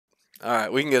All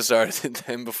right, we can get started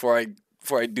then before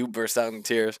I do burst out in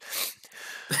tears.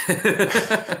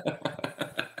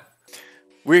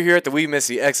 We're here at the We Miss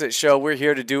the Exit show. We're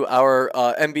here to do our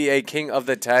NBA King of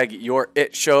the Tag, Your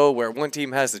It show, where one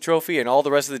team has the trophy and all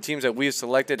the rest of the teams that we've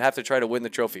selected have to try to win the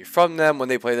trophy from them when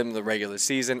they play them in the regular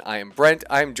season. I am Brent.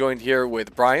 I'm joined here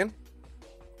with Brian.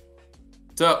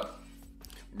 What's up?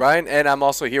 Brian, and I'm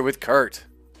also here with Kurt.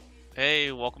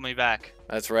 Hey, welcome me back.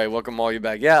 That's right. Welcome all you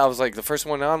back. Yeah, I was like, the first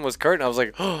one on was Kurt, and I was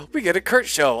like, oh, we get a Kurt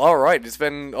show. All right, it's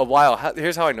been a while.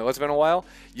 Here's how I know it's been a while.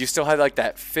 You still had like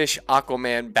that fish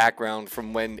Aquaman background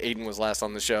from when Aiden was last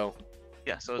on the show.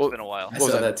 Yeah, so it's been a while. I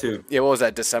saw that too. Yeah, what was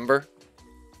that, December?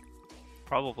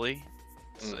 Probably.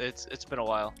 It's been a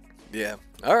while. Yeah.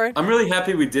 All right. I'm really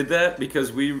happy we did that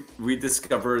because we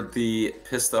discovered the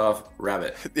pissed off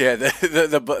rabbit. Yeah,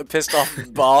 the pissed off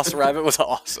boss rabbit was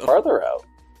awesome. Farther out.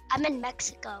 I'm in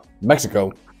Mexico.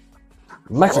 Mexico.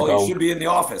 Oh, you should be in the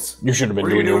office. You should have been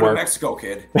What are you doing your doing in work. Mexico,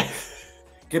 kid?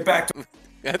 Get back to...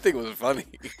 I think it was funny.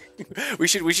 we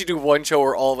should do one show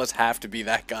where all of us have to be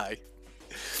that guy.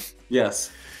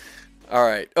 Yes. All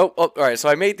right. All right. So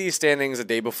I made these standings a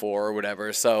day before or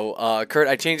whatever. So, Kurt,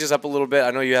 I changed this up a little bit.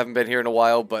 I know you haven't been here in a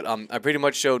while, but I pretty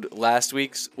much showed last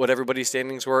week's what everybody's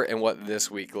standings were and what this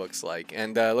week looks like.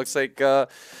 And looks like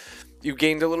you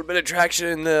gained a little bit of traction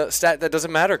in the stat that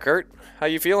doesn't matter, Kurt. How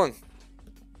you feeling?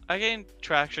 I gained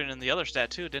traction in the other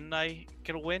stat too, didn't I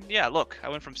get a win? Yeah, look, I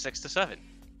went from 6 to 7.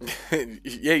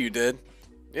 Yeah, you did.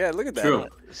 Yeah, look at that. True.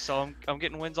 So I'm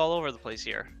getting wins all over the place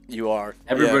here. You are.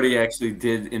 Everybody actually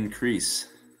did increase.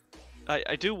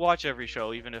 I do watch every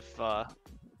show, even if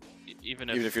Even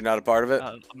if you're not a part of it?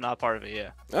 I'm not part of it. Yeah.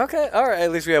 Okay, all right.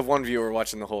 At least we have one viewer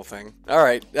watching the whole thing. All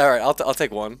right. I'll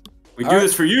take one. We do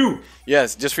this for you.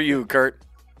 Yes, just for you, Kurt.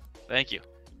 Thank you.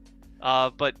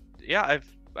 But yeah,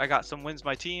 I got some wins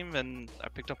my team, and I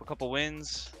picked up a couple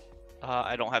wins.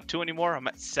 I don't have 2 anymore. I'm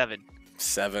at 7.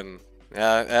 7.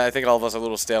 Yeah, I think all of us are a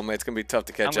little stalemate. It's gonna be tough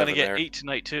to catch I'm up gonna in get there. 8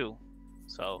 tonight too.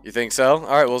 So. You think so? All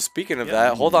right. Well, speaking of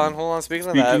that, hold on. Speaking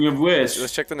of that, Speaking of which,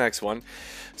 let's check the next one.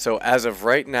 So as of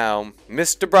right now,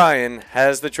 Mr. Brian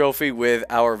has the trophy with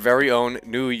our very own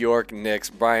New York Knicks.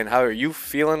 Brian, how are you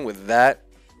feeling with that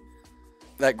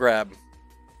grab?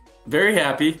 very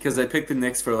happy because I picked the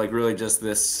Knicks for like really just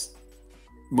this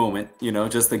moment, you know,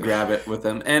 just to grab it with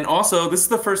them. And also, this is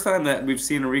the first time that we've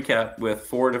seen a recap with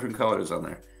 4 different colors on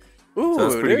there. Ooh, So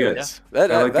that's pretty good. Yeah.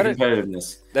 I like the That is,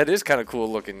 competitiveness. that is kind of cool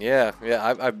looking. Yeah.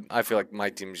 I feel like my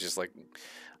team's just like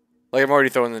I'm already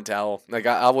throwing in the towel. Like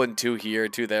I wouldn't 2 here,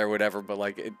 2 there, whatever. But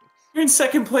like, You're in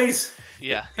second place.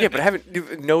 Yeah. yeah, but having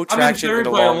no I'm in traction third in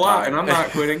a by a long lot, time. and I'm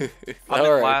not quitting. I'm All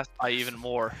in right. last by even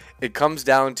more. It comes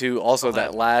down to also Oh,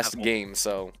 that that last apple. game.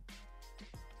 So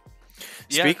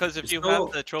Yeah, Speak- because if you still-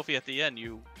 have the trophy at the end,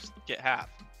 you get half.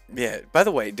 yeah. By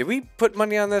the way, did we put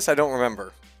money on this? I don't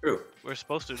remember. True. We're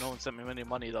supposed to. No one sent me any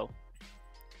money though.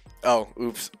 Oh,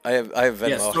 oops. I have Venmo.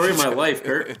 Yeah, story of my life,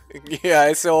 Kurt. Yeah,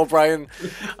 I saw Brian.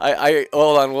 I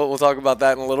hold on. We'll talk about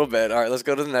that in a little bit. All right, let's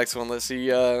go to the next one. Let's see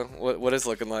what it's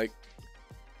looking like.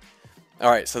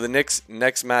 All right, so the Knicks'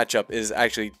 next matchup is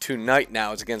actually tonight.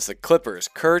 Now it's against the Clippers.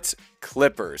 Kurt's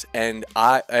Clippers, and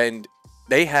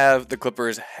they have the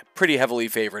Clippers pretty heavily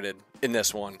favorited in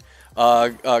this one.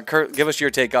 Kurt, give us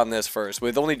your take on this first.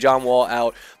 With only John Wall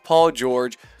out, Paul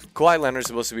George, Kawhi Leonard's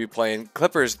supposed to be playing.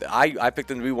 Clippers, I picked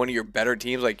them to be one of your better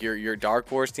teams, like your dark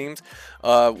horse teams.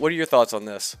 What are your thoughts on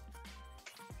this?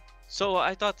 So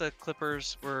I thought the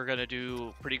Clippers were gonna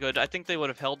do pretty good. I think they would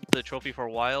have held the trophy for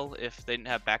a while if they didn't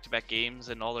have back-to-back games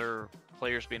and all their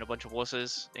players being a bunch of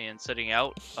wusses and sitting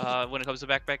out when it comes to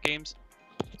back-to-back games.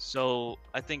 So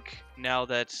I think now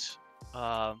that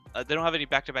they don't have any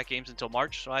back-to-back games until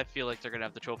March, so I feel like they're gonna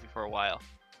have the trophy for a while.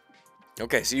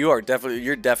 Okay, so you're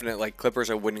definite like Clippers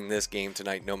are winning this game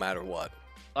tonight no matter what.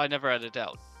 I never had a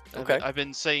doubt. Okay. I've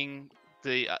been saying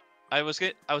I was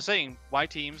saying my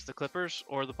teams, the Clippers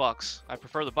or the Bucks. I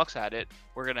prefer the Bucks had it.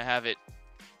 We're gonna have it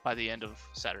by the end of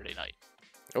Saturday night.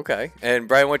 Okay, and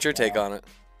Brian, what's your take on it?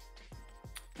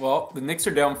 Well, the Knicks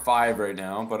are down 5 right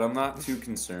now, but I'm not too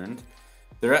concerned.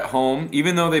 They're at home,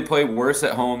 even though they play worse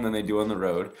at home than they do on the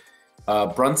road.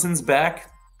 Brunson's back,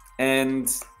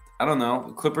 and I don't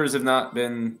know. Clippers have not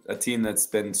been a team that's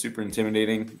been super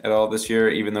intimidating at all this year,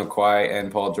 even though Kawhi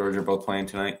and Paul George are both playing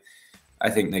tonight. I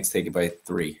think Knicks take it by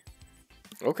 3.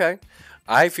 Okay.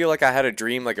 I feel like I had a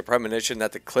dream, like a premonition,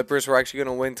 that the Clippers were actually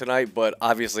going to win tonight, but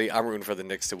obviously I'm rooting for the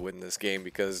Knicks to win this game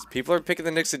because people are picking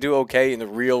the Knicks to do okay in the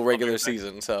real regular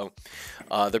season, so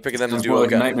they're picking them to Sounds do more like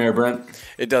okay. a nightmare, Brent.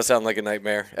 It does sound like a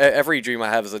nightmare. Every dream I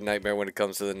have is a nightmare when it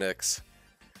comes to the Knicks.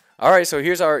 All right, so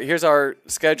here's our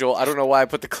schedule. I don't know why I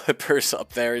put the Clippers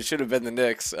up there. It should have been the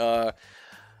Knicks. I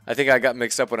think I got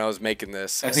mixed up when I was making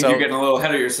this. I think you're getting a little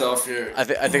ahead of yourself here. I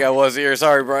think I was here.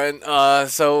 Sorry, Brian.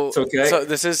 So it's okay. So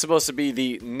this is supposed to be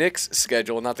the Knicks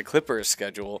schedule, not the Clippers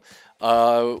schedule.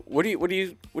 What do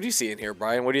you see in here,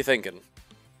 Brian? What are you thinking?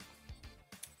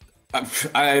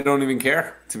 I don't even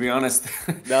care, to be honest.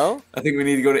 No? I think we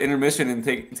need to go to intermission and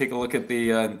take a look at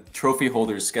the trophy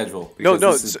holders schedule. No.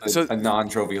 This is a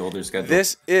non-trophy holder schedule.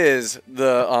 This is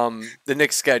the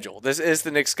Knicks schedule. This is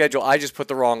the Knicks schedule. I just put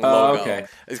the wrong logo. Okay.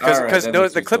 Because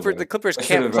the Clippers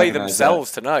can't play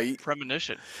themselves tonight.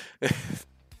 Premonition.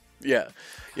 Yeah.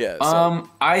 So.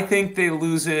 I think they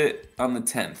lose it on the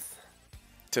 10th.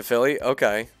 To Philly?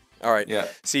 Okay. All right. Yeah.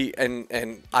 See,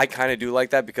 and I kind of do like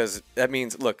that because that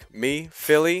means, look, me,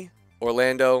 Philly,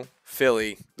 Orlando,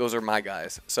 Philly, those are my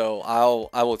guys. So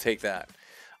I will take that.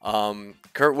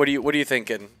 Kurt, what are you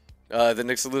thinking? The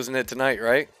Knicks are losing it tonight,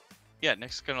 right? Yeah,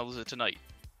 Knicks gonna lose it tonight.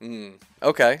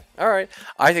 Okay. All right.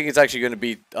 I think it's actually going to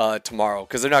be tomorrow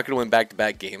because they're not going to win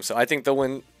back-to-back games. So I think they'll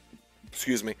win.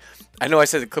 Excuse me. I know I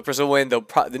said the Clippers will win.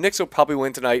 The Knicks will probably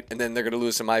win tonight, and then they're going to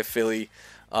lose to my Philly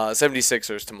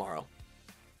 76ers tomorrow.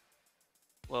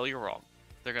 Well, you're wrong.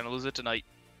 They're gonna lose it tonight.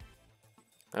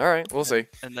 All right, we'll see.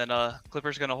 And then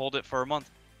Clippers gonna hold it for a month.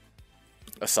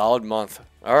 A solid month.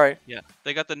 All right. Yeah,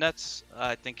 they got the Nets,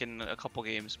 I think, in a couple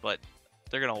games, but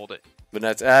they're gonna hold it. The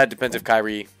Nets. Depends if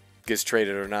Kyrie gets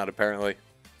traded or not. Apparently.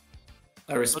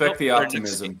 I respect the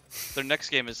optimism. Their next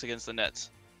game is against the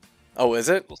Nets. Oh, is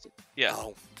it? Yeah.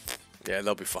 Oh. Yeah,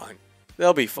 they'll be fine.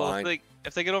 They'll be fine. Well,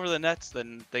 if they get over the Nets,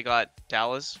 then they got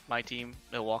Dallas, my team,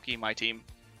 Milwaukee, my team.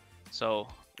 So.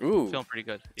 Ooh. Feeling pretty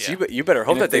good. Yeah. So you better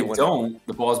hope that they win. Don't,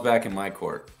 the ball's back in my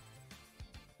court.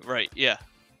 Right, yeah.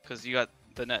 Because you got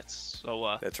the Nets.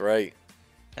 So That's right.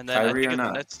 And then I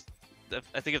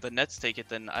think if the Nets take it,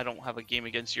 then I don't have a game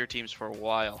against your teams for a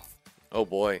while. Oh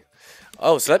boy.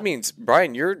 Oh, so that means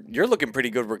Brian, you're looking pretty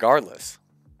good regardless.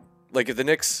 Like if the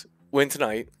Knicks win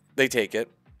tonight, they take it,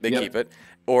 they keep it.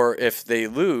 Or if they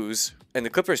lose and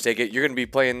the Clippers take it, you're going to be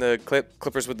playing the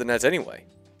Clippers with the Nets anyway.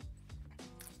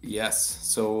 Yes,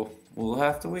 so we'll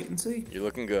have to wait and see. You're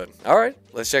looking good. All right,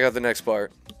 let's check out the next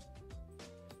part.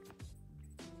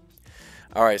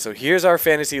 All right, so here's our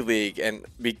fantasy league, and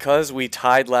because we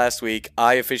tied last week,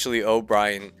 I officially owe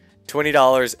Brian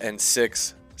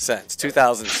 $20.06.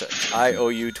 2006. I owe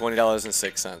you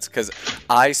 $20.06 because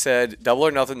I said double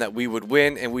or nothing that we would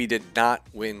win, and we did not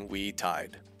win. We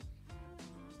tied.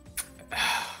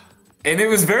 And it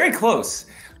was very close.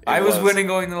 I was winning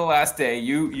going to the last day.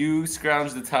 You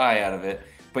scrounged the tie out of it,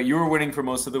 but you were winning for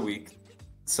most of the week.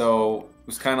 So it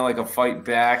was kind of like a fight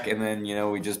back, and then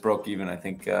we just broke even. I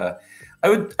think I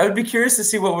would be curious to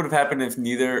see what would have happened if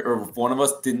neither or if one of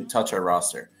us didn't touch our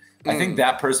roster. I think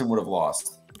that person would have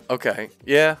lost. Okay.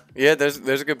 Yeah. There's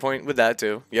a good point with that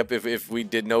too. Yep. If we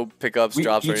did no pickups,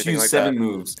 drops, or anything like that. We used 7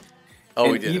 moves. Oh,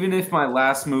 and we did. Even if my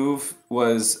last move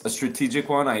was a strategic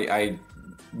one, I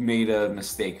made a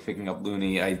mistake picking up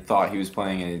Looney. I thought he was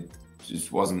playing, and it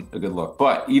just wasn't a good look.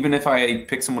 But even if I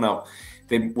picked someone up,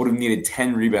 they would have needed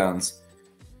 10 rebounds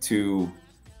to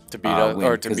beat us, win,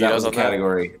 or to beat that us was on the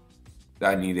category that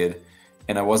I needed,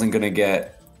 and I wasn't gonna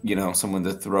get someone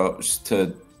to throw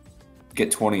to get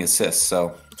 20 assists.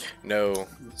 So no,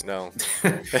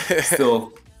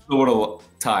 still would have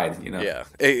tied. Yeah,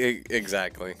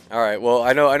 exactly. All right. Well,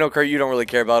 I know, Kurt, you don't really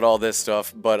care about all this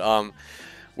stuff, but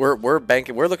we're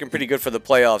banking. We're looking pretty good for the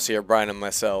playoffs here, Brian and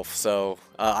myself. So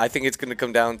I think it's going to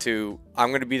come down to I'm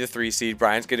going to be the 3 seed.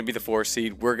 Brian's going to be the 4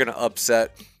 seed. We're going to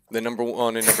upset the number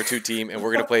 1 and number 2 team, and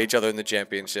we're going to play each other in the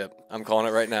championship. I'm calling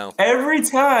it right now. Every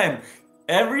time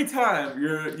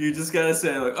you just gotta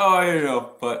say like,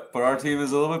 oh, but our team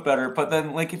is a little bit better. But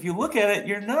then like if you look at it,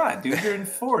 you're not, dude. You're in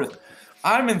 4th.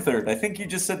 I'm in 3rd. I think you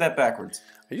just said that backwards.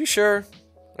 Are you sure?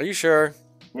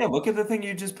 Yeah, look at the thing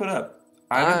you just put up.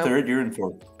 I'm in 3rd. You're in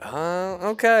 4th.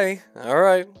 Okay. All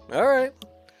right.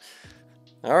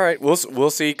 We'll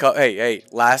see. Hey,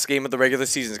 last game of the regular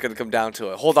season is gonna come down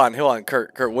to it. Hold on,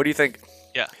 Kurt, what do you think?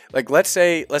 Yeah. Like let's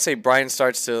say Brian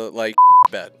starts to like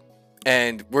bed,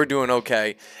 and we're doing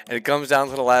okay, and it comes down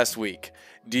to the last week.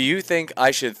 Do you think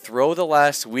I should throw the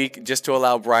last week just to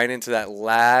allow Brian into that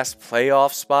last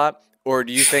playoff spot? Or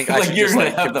do you think I should just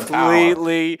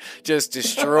completely just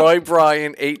destroy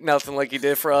Brian 8-0 like he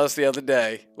did for us the other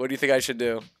day? What do you think I should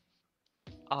do?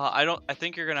 I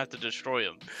think you're gonna have to destroy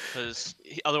him because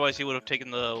otherwise he would have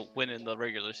taken the win in the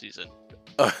regular season.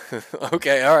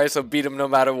 Okay, all right. So beat him no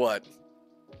matter what.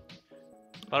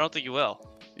 But I don't think you will.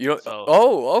 You don't, So,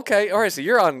 oh, okay. All right, so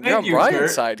you're on Thank you, Brian's Kurt.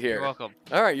 side here. you're welcome.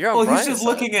 All right, you're on Well, Brian's he's just side.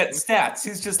 looking at stats.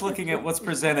 He's just looking at what's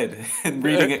presented and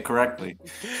reading it correctly.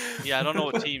 Yeah, I don't know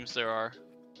what teams there are.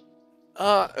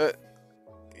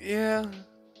 Yeah.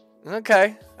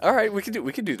 Okay. All right, we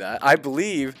can do that. I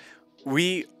believe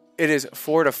it is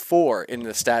 4-4 in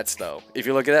the stats though. If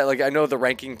you look at that, like I know the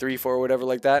ranking 3-4 whatever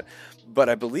like that, but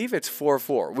I believe it's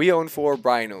 4-4. We own 4,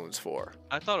 Brian owns 4.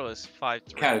 I thought it was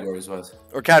 5-3. Categories was.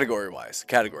 Or category wise.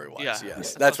 Yeah,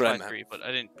 Yes. I That's thought what I it was meant. 5-3, but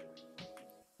I didn't.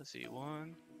 Let's see,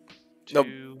 1, 2, No,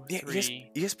 yeah,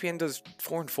 3. ESPN does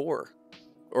 4 and 4,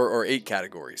 or 8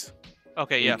 categories.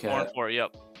 Okay, yeah, Okay. 4 and 4.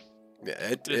 Yep. Yeah,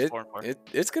 It is 4 and 4.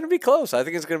 it's gonna be close. I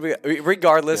think it's gonna be.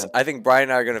 Regardless, Yeah. I think Brian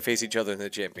and I are gonna face each other in the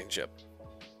championship.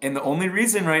 And the only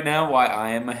reason right now why I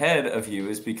am ahead of you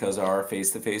is because our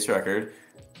face-to-face record,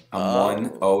 I'm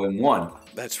 1-0-1.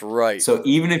 That's right. So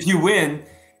even if you win,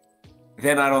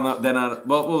 then I don't know.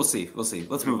 Well, we'll see. We'll see.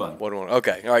 Let's move on. 1-1.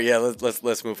 Okay. All right. Yeah.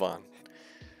 Let's move on.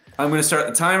 I'm gonna start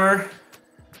the timer.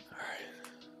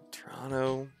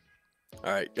 Toronto.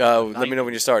 All right. Let me know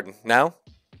when you're starting. Now.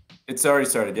 It's already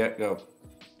started. Yeah, go.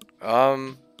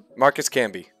 Marcus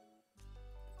Camby.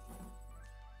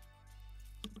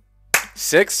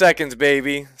 6 seconds,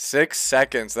 baby. 6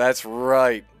 seconds. That's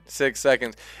right. 6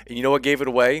 seconds. And you know what gave it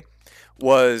away?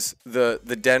 Was the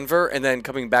Denver and then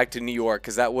coming back to New York,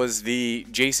 because that was the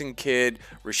Jason Kidd,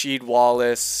 Rasheed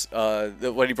Wallace,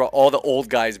 when he brought all the old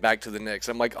guys back to the Knicks.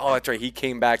 I'm like, oh, that's right. He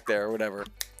came back there or whatever.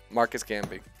 Marcus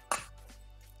Camby.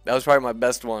 That was probably my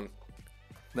best one.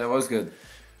 That was good.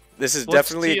 This is What's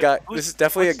definitely a guy. This is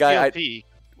definitely a what's guy. TOT?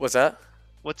 What's that?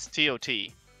 What's TOT?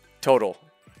 Total.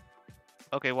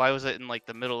 Okay, why was it in like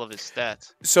the middle of his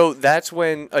stats? So that's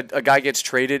when a guy gets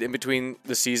traded in between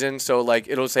the season. So like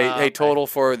it'll say, hey, Okay. total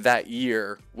for that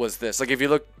year was this. Like if you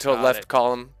look to the Got left it.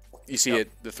 column, you see Yep.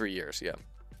 it the 3 years. Yeah.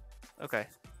 Okay, I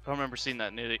don't remember seeing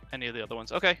that in any of the other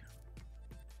ones. Okay,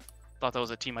 thought that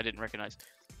was a team I didn't recognize.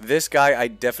 This guy I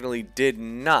definitely did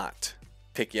not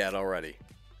pick yet already.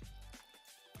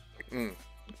 I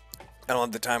don't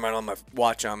have the timer on my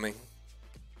watch on me.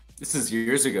 This is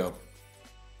years ago.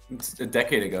 It's a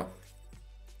decade ago.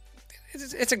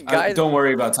 It's a guy. Don't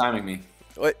worry about timing me.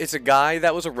 It's a guy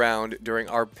that was around during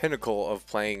our pinnacle of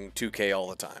playing 2K all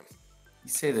the time. You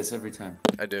say this every time.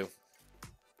 I do.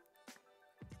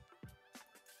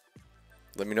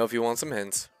 Let me know if you want some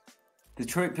hints.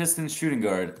 Detroit Pistons shooting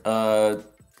guard. No,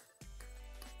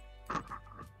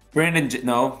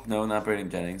 not Brandon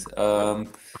Jennings.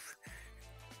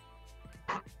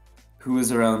 Who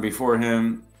was around before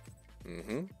him?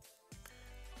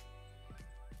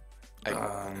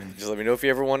 Just let me know if you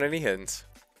ever want any hints.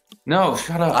 No,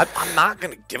 shut up. I'm not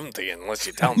gonna give them to you unless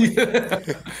you tell me.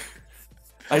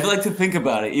 I'd like to think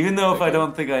about it, even though if I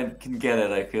don't think I can get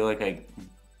it, I feel like I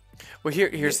Well,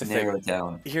 here's the narrow thing. it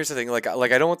down. Here's the thing. Like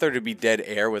I don't want there to be dead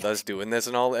air with us doing this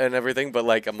and all and everything. But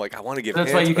like I'm like I want to give.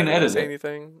 That's hints, why you but can I don't edit say it.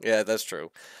 anything. Yeah, that's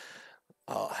true.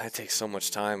 Oh, that takes so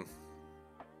much time.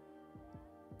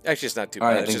 Actually, it's not too All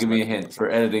bad. right, It's then just give me a my- hint for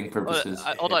editing purposes.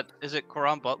 Hold on, is it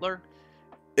Karan Butler?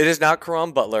 It is not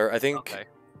Karan Butler. I think Okay.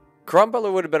 Karan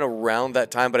Butler would have been around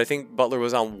that time, but I think Butler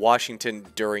was on Washington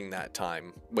during that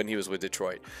time when he was with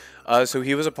Detroit. So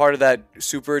he was a part of that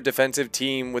super defensive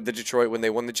team with the Detroit when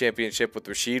they won the championship with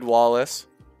Rasheed Wallace,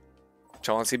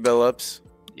 Chauncey Billups,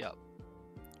 Yep.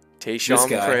 Tayshaun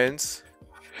guy. Prince,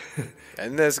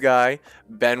 and this guy,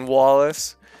 Ben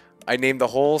Wallace. I named the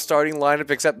whole starting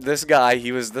lineup except this guy.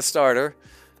 He was the starter.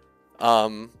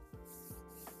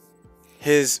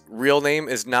 His real name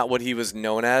is not what he was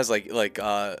known as, like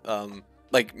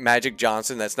Magic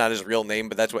Johnson. That's not his real name,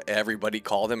 but that's what everybody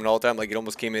called him and all the time. Like it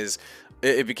almost came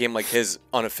it became like his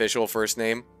unofficial first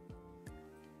name.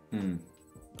 He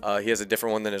has a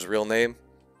different one than his real name.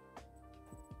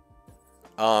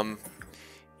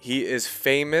 He is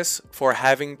famous for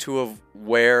having to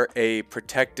wear a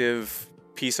protective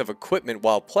piece of equipment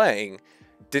while playing.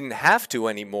 Didn't have to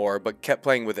anymore, but kept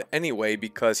playing with it anyway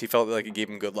because he felt like it gave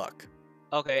him good luck.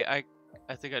 Okay,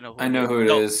 I think I know. I know who it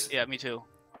is. Yeah, me too.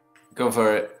 Go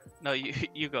for it. No,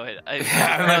 you go ahead.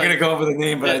 I'm not gonna go over the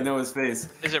name, but I know his face.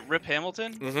 Is it Rip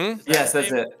Hamilton? Mm-hmm. Is that Yes, his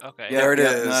that's name? it. Okay. Yeah, There it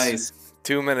yeah, is. Nice.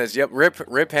 2 minutes. Yep.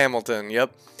 Rip Hamilton.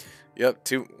 Yep.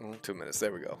 2 minutes.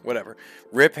 There we go. Whatever.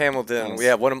 Rip Hamilton. Nice.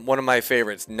 Yeah, one of my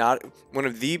favorites. Not one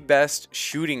of the best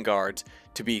shooting guards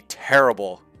to be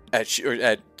terrible at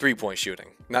 3-point shooting.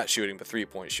 Not shooting, but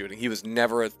 3-point shooting. He was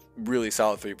never a really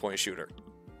solid 3-point shooter.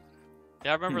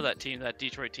 Yeah, I remember that team, that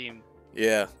Detroit team.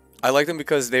 Yeah. I liked them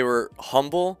because they were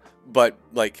humble, but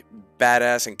like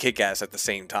badass and kick-ass at the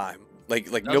same time. Like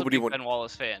I was nobody a big would. Ben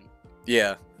Wallace fan.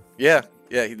 Yeah. Yeah.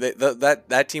 Yeah,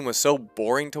 that team was so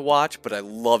boring to watch, but I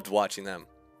loved watching them.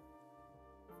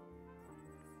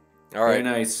 All Very right.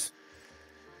 nice.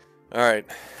 All right.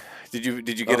 Did you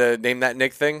get a name that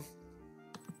Nick thing?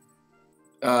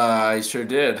 I sure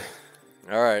did.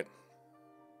 All right.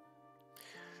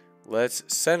 Let's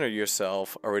center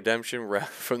yourself. A redemption round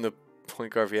from the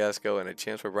point guard fiasco and a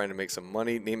chance for Brian to make some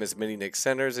money. Name as many Knicks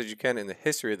centers as you can in the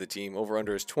history of the team. Over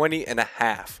under is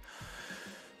 20.5.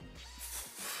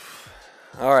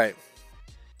 All right.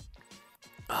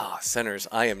 Ah, centers.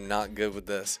 I am not good with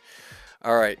this.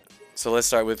 All right. So let's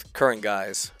start with current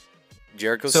guys.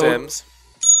 Jericho Sims.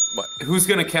 What? Who's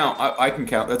gonna count? I can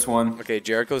count. That's one. Okay,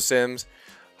 Jericho Sims,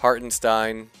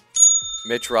 Hartenstein,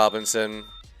 Mitch Robinson,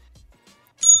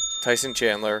 Tyson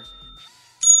Chandler,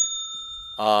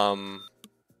 Cole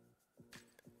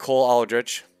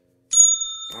Aldrich.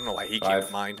 I don't know why he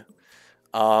can't mind.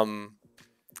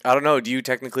 I don't know. Do you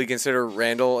technically consider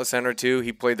Randall a center too?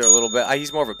 He played there a little bit.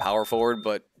 He's more of a power forward,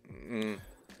 but I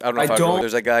don't know if I don't.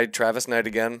 There's that guy, Travis Knight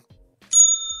again.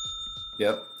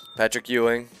 Yep. Patrick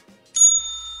Ewing.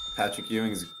 Patrick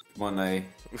Ewing's one I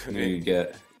knew you'd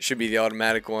get. Should be the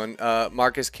automatic one.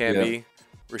 Marcus Camby. Yep.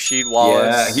 Rasheed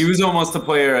Wallace. Yeah, he was almost the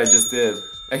player I just did.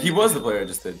 He was the player I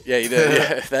just did. Yeah, he did.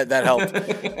 Yeah, that helped.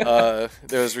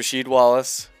 There was Rasheed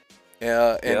Wallace.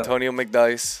 Antonio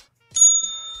McDyess.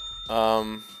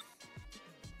 I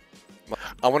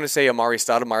want to say Amari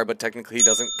Stoudemire, but technically he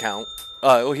doesn't count.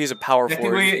 Well, he's a power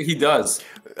forward. Technically, he does.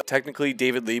 Technically,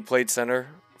 David Lee played center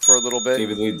for a little bit.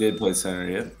 David Lee did play center,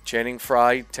 yeah. Channing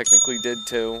Frye technically did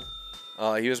too.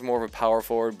 He was more of a power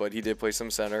forward, but he did play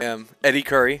some center. Eddie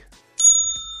Curry.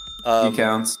 He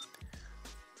counts.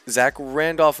 Zach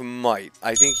Randolph might.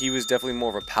 I think he was definitely more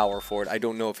of a power forward. I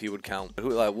don't know if he would count.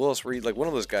 Willis Reed, like one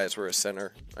of those guys were a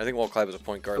center. I think Walt Clyde was a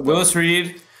point guard. Willis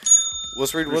Reed.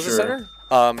 Willis Reed was a center?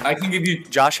 I can give you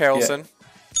Josh Harrelson. Yeah.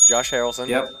 Josh Harrelson.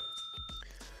 Yep.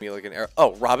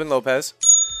 Robin Lopez.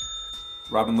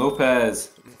 Robin Lopez.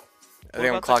 I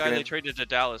think I'm clocking the guy in. they traded to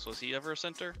Dallas? Was he ever a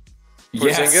center?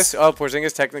 Porzingis? Yes. Oh,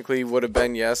 Porzingis technically would have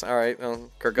been, yes. All right.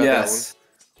 Kirk got that one.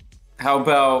 How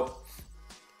about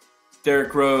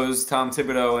Derrick Rose, Tom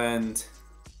Thibodeau, and...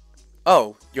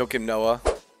 Joakim Noah.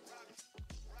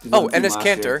 Enes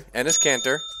Kanter. Enes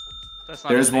Kanter.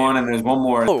 There's one, and there's one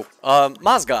more.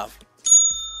 Mozgov.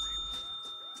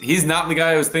 He's not the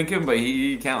guy I was thinking, but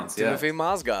he counts, yeah. Timothy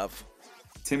Mozgov.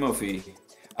 Timothy.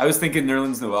 I was thinking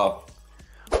Nerlens Noel.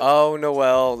 Oh,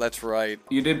 Noel, that's right.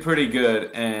 You did pretty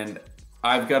good, and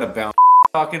I've got a bounce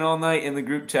talking all night in the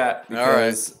group chat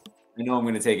because I know I'm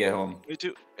going to take it home. Me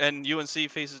too. And UNC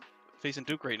facing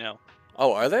Duke right now.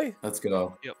 Oh, are they? Let's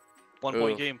go. Yep. 1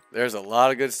 point game. There's a lot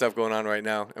of good stuff going on right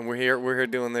now, and we're here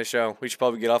doing this show. We should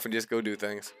probably get off and just go do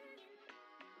things.